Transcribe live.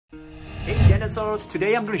Hey dinosaurs,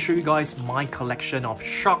 today I'm going to show you guys my collection of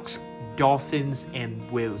sharks, dolphins and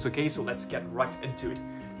whales. Okay, so let's get right into it.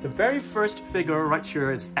 The very first figure right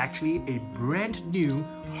here is actually a brand new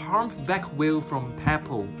humpback whale from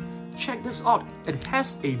Papal. Check this out, it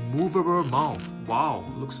has a movable mouth. Wow,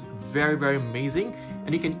 looks very amazing,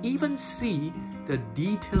 and you can even see the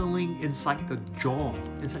detailing inside the jaw,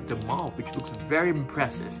 inside the mouth, which looks very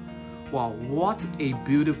impressive. Wow, what a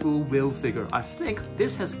beautiful whale figure. I think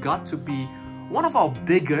this has got to be one of our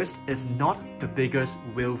biggest, if not the biggest,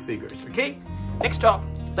 whale figures. Okay, next up,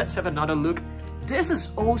 let's have another look. This is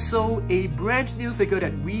also a brand new figure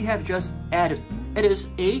that we have just added. It is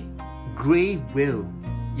a grey whale.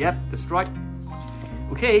 Yep, that's right.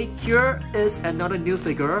 Okay, here is another new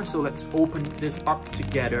figure. So let's open this up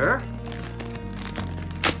together.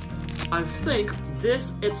 I think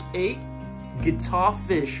this is a guitar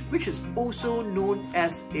fish, which is also known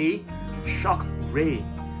as a shark ray.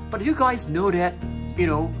 But you guys know that,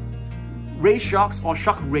 ray sharks or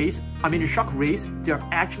shark rays, they're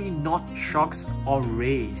actually not sharks or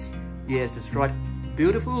rays. Yes, that's right.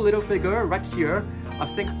 Beautiful little figure right here. I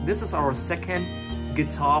think this is our second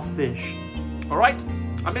guitar fish. Alright,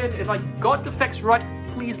 if I got the facts right,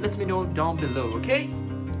 please let me know down below, okay?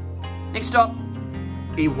 Next up,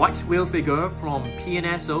 a white whale figure from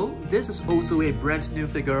PNSO. This is also a brand new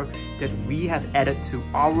figure that we have added to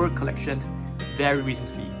our collection very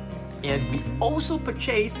recently. And we also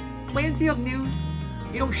purchased plenty of new,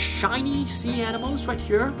 shiny sea animals right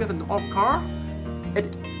here. We have an orca.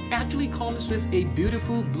 It actually comes with a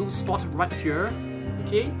beautiful blue spot right here.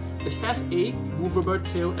 Okay, it has a movable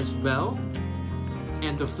tail as well,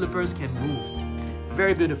 and the flippers can move.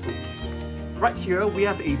 Very beautiful. Right here we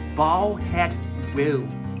have a bow head whale.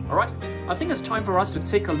 Alright, I think it's time for us to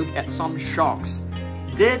take a look at some sharks.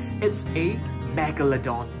 This is a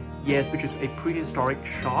Megalodon. Yes, which is a prehistoric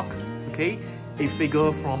shark. Okay, a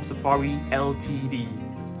figure from Safari Ltd.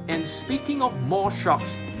 And speaking of more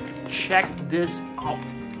sharks, check this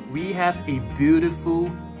out. We have a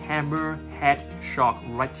beautiful hammerhead shark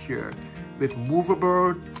right here with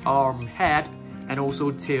movable head and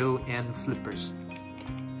also tail and flippers.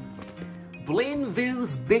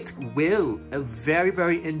 Blainville's big whale, a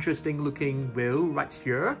very interesting looking whale right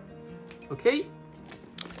here. Okay,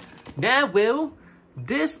 Narwhal,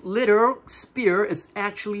 this little spear is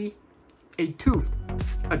actually a tooth,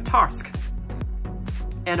 a tusk,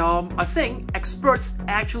 and I think experts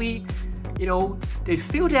actually, they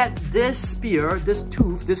feel that this spear, this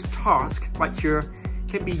tooth, this tusk right here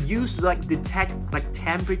can be used to detect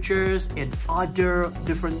temperatures and other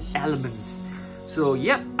different elements. So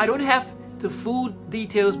yeah, I don't have the full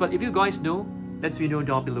details, but if you guys know, let me know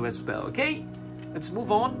down below as well. Okay, let's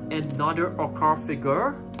move on. Another orca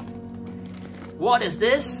figure. What is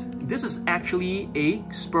this? This is actually a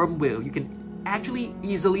sperm whale. You can actually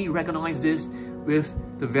easily recognize this with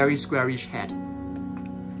the very squarish head.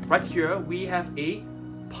 Right here we have a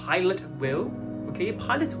pilot whale. Okay,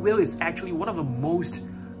 pilot whale is actually one of the most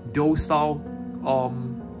docile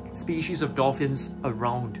species of dolphins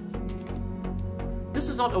around. This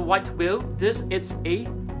is not a white whale, this is a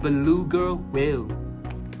beluga whale.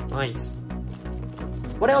 Nice.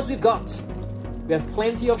 What else we've got? We have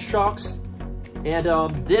plenty of sharks, and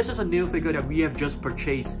this is a new figure that we have just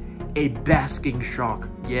purchased. A basking shark.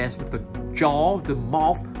 Yes, with the jaw, the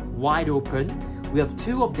mouth wide open. We have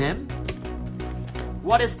two of them.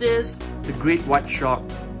 What is this? The great white shark.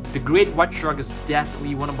 The great white shark is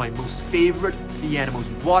definitely one of my most favorite sea animals.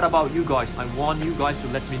 What about you guys? I want you guys to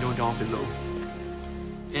let me know down below.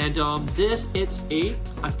 And this is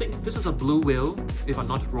I think this is a blue whale, if I'm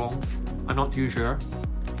not wrong. I'm not too sure.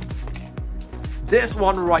 This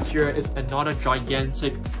one right here is another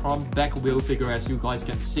gigantic humpback whale figure, as you guys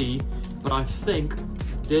can see. But I think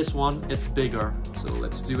this one is bigger. So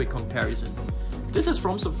let's do a comparison. This is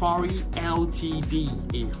from Safari Ltd,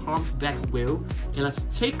 a humpback whale. And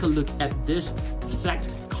let's take a look at this fact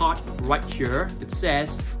card right here. It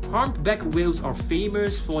says, humpback whales are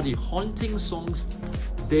famous for the haunting songs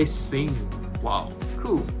they sing. Wow,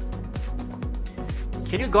 cool.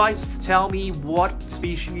 Can you guys tell me what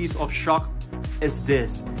species of shark is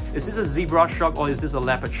this? Is this a zebra shark or is this a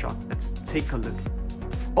leopard shark? Let's take a look.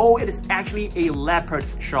 Oh, it is actually a leopard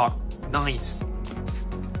shark. Nice.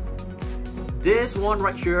 This one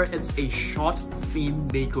right here is a short fin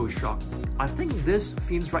mako shark. I think these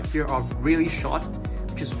fins right here are really short,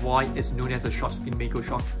 which is why it's known as a short fin mako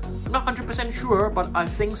shark. I'm not 100% sure, but I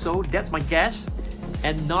think so. That's my guess.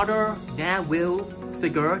 Another narwhal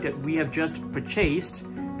figure that we have just purchased.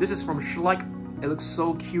 This is from Schleich. It looks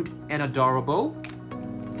so cute and adorable.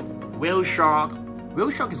 Whale shark. Whale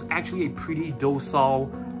shark is actually a pretty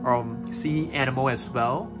docile sea animal as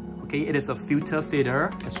well. Okay, it is a filter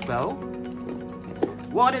feeder as well.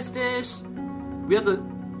 What is this? We have the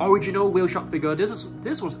original whale shark figure.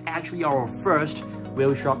 This was actually our first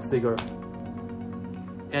whale shark figure.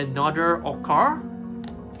 Another Orca.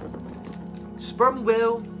 Sperm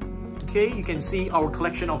whale. Okay, you can see our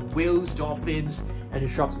collection of whales, dolphins, and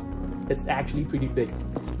sharks. It's actually pretty big.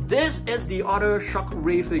 This is the other shark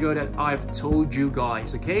ray figure that I've told you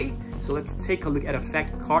guys, okay? So let's take a look at a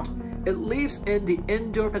fact card. It lives in the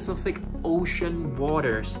Indo-Pacific Ocean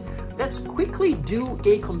waters. Let's quickly do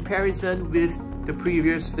a comparison with the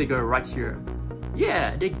previous figure right here.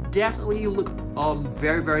 Yeah, they definitely look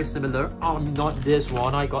very similar. Oh, not this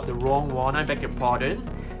one, I got the wrong one, I beg your pardon.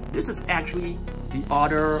 This is actually the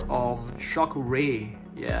other shark ray.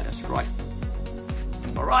 Yeah, that's right.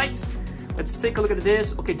 Alright, let's take a look at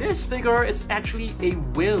this. Okay, this figure is actually a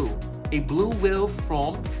whale, a blue whale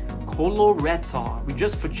from Colorado. We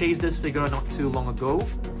just purchased this figure not too long ago.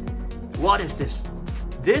 What is this?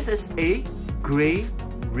 This is a gray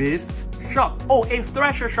reef shark. Oh, a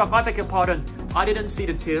thresher shark, I beg your pardon. I didn't see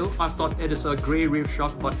the tail. I thought it is a gray reef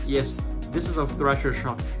shark, but yes, this is a thresher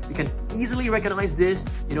shark. You can easily recognize this,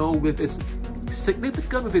 you know, with its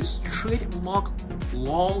significant, with its trademark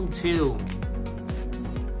long tail.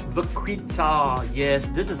 Vaquita, yes,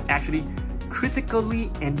 this is actually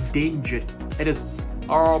critically endangered. It is,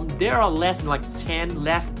 there are less than like 10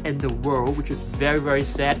 left in the world, which is very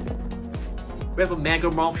sad. We have a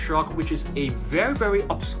Megamouth shark, which is a very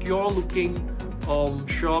obscure looking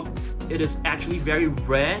shark. It is actually very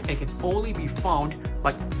rare and can only be found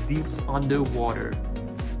like deep underwater.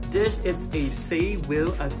 This is a sei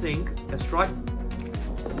whale, I think. That's right.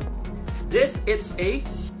 This is a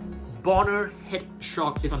bonnet head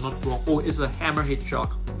shark, if I'm not wrong. Oh, it's a hammerhead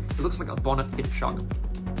shark. It looks like a bonnet head shark.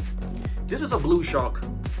 This is a blue shark.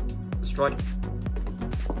 That's right.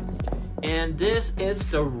 And this is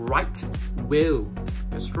the right whale.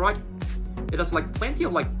 That's right. It has like plenty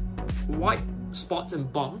of like white spots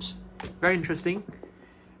and bumps. Very interesting.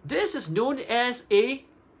 This is known as a,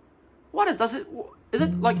 what is it? Is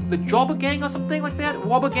it like the Jobber Gang or something like that?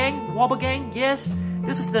 Wobber Gang, yes.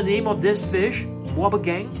 This is the name of this fish, Wobber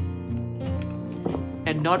Gang.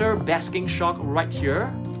 Another basking shark right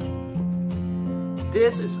here.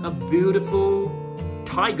 This is a beautiful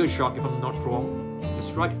tiger shark, if I'm not wrong.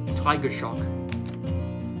 That's right, tiger shark.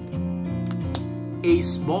 A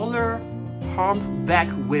smaller humpback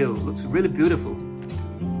whale, looks really beautiful.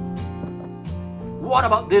 What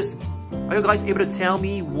about this? Are you guys able to tell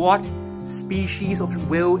me what species of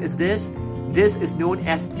whale is this? This is known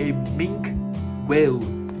as a mink whale.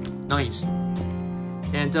 Nice.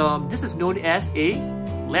 And this is known as a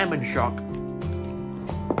lemon shark.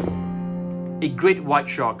 A great white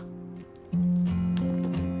shark.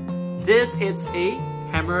 This is a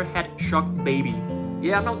hammerhead shark baby.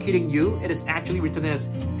 Yeah, I'm not kidding you. It is actually written as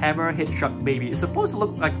hammerhead shark baby. It's supposed to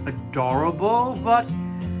look like adorable, but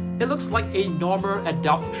it looks like a normal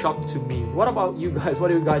adult shark to me. What about you guys? What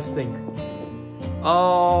do you guys think?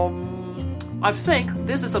 I think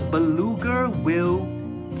this is a beluga whale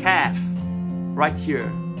calf right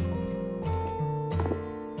here.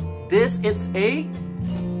 This is a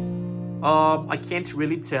I can't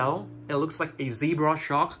really tell. It looks like a zebra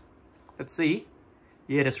shark. Let's see.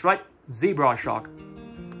 Yeah, that's right, zebra shark.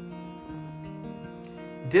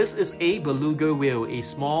 This is a beluga whale, a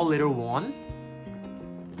small little one.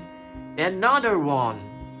 Another one.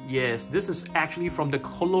 Yes, this is actually from the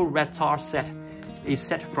Colorado set, a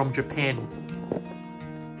set from Japan.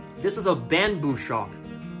 This is a bamboo shark.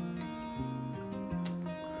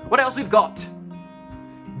 What else we've got?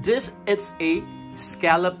 This is a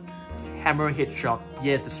scallop hammerhead shark.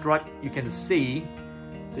 Yes, that's right. You can see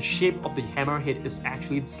the shape of the hammerhead is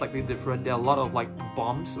actually slightly different. There are a lot of like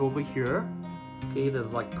bumps over here. Okay,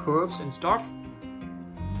 there's like curves and stuff.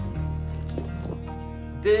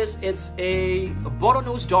 This is a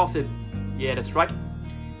bottlenose dolphin. Yeah, that's right.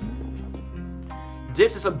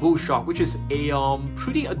 This is a bull shark, which is a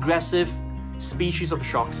pretty aggressive species of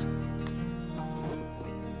sharks.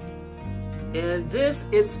 And this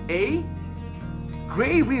is a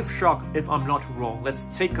gray reef shark, if I'm not wrong. Let's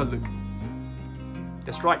take a look.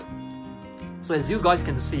 That's right. So as you guys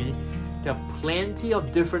can see, there are plenty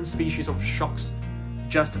of different species of sharks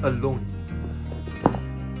just alone.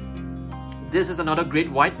 This is another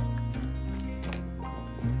great white.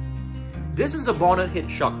 This is the bonnet head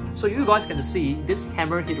shark. So you guys can see this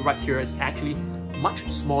hammerhead right here is actually much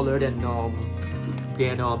smaller than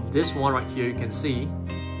this one right here. You can see,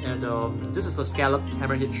 and this is the scallop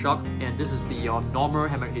hammerhead shark, and this is the normal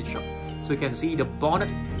hammerhead shark. So you can see the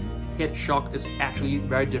bonnet head shark is actually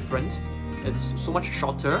very different. It's so much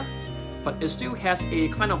shorter, but it still has a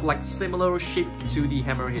kind of like similar shape to the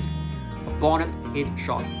hammerhead, a bonnet head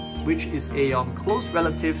shark, which is a close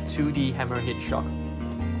relative to the hammerhead shark.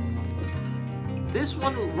 This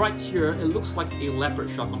one right here, it looks like a leopard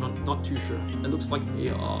shark. I'm not too sure. It looks like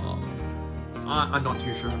a I'm not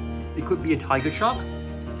too sure. It could be a tiger shark.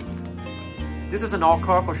 This is an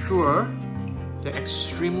orca for sure. They're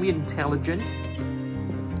extremely intelligent.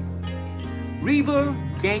 River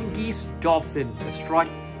Ganges dolphin. That's right,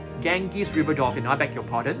 Ganges river dolphin. I beg your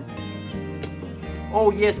pardon.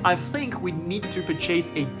 Oh yes, I think we need to purchase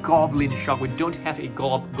a goblin shark. We don't have a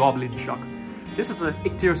goblin shark. This is an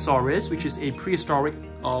ichthyosaurus, which is a prehistoric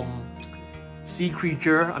sea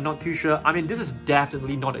creature. I'm not too sure. I mean, this is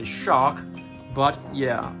definitely not a shark, but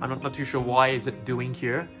yeah, I'm not too sure why is it doing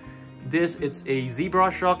here. This is a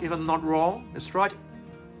zebra shark, if I'm not wrong. That's right.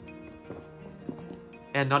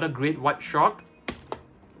 Another great white shark.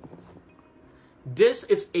 This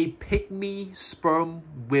is a pygmy sperm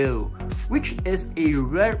whale, which is a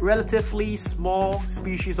relatively small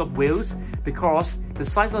species of whales because the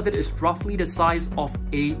size of it is roughly the size of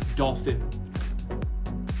a dolphin.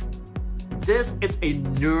 This is a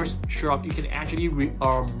nurse shark. You can actually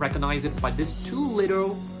recognize it by these two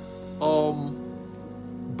little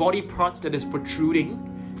body parts that is protruding.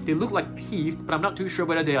 They look like teeth, but I'm not too sure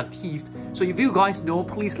whether they are teeth. So if you guys know,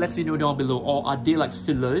 please let me know down below. Or are they like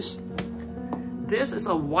fillers? This is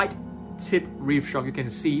a white tip reef shark. You can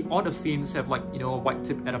see all the fins have like, you know, a white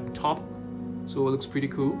tip at the top. So it looks pretty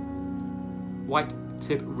cool. White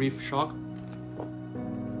tip reef shark.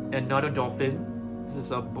 Another dolphin. This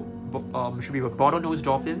is a should be a bottlenose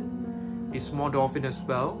dolphin. A small dolphin as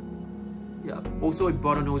well. Yeah, also a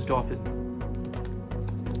bottlenose dolphin.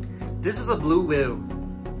 This is a blue whale.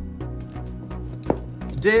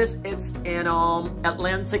 This is an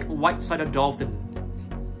Atlantic white-sided dolphin.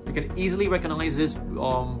 You can easily recognize this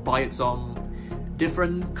by its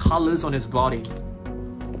different colors on its body.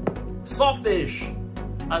 Sawfish.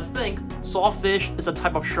 I think sawfish is a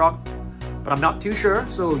type of shark, but I'm not too sure.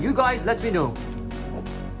 So you guys let me know.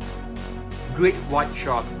 Great white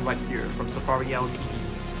shark right here from Safari LTV.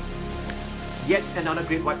 Yet another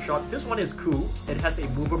great white shark. This one is cool. It has a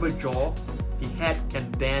movable jaw. The head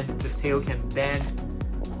can bend. The tail can bend.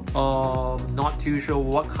 Not too sure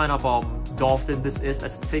what kind of dolphin this is.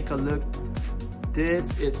 Let's take a look.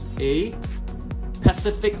 This is a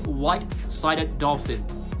Pacific white-sided dolphin.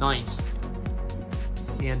 Nice.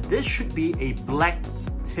 And this should be a black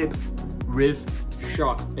tip reef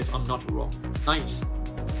shark, if I'm not wrong. Nice.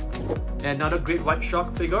 Another great white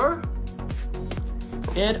shark figure.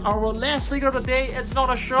 And our last figure of the day, it's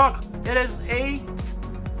not a shark. It is a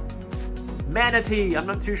manatee. I'm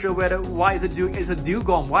not too sure why is it doing. It's a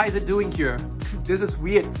dugong. Why is it doing here? This is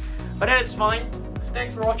weird, but it's fine.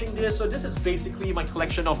 Thanks for watching this. So this is basically my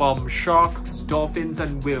collection of sharks, dolphins,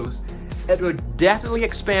 and whales. It will definitely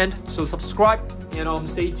expand. So subscribe and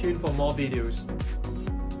stay tuned for more videos.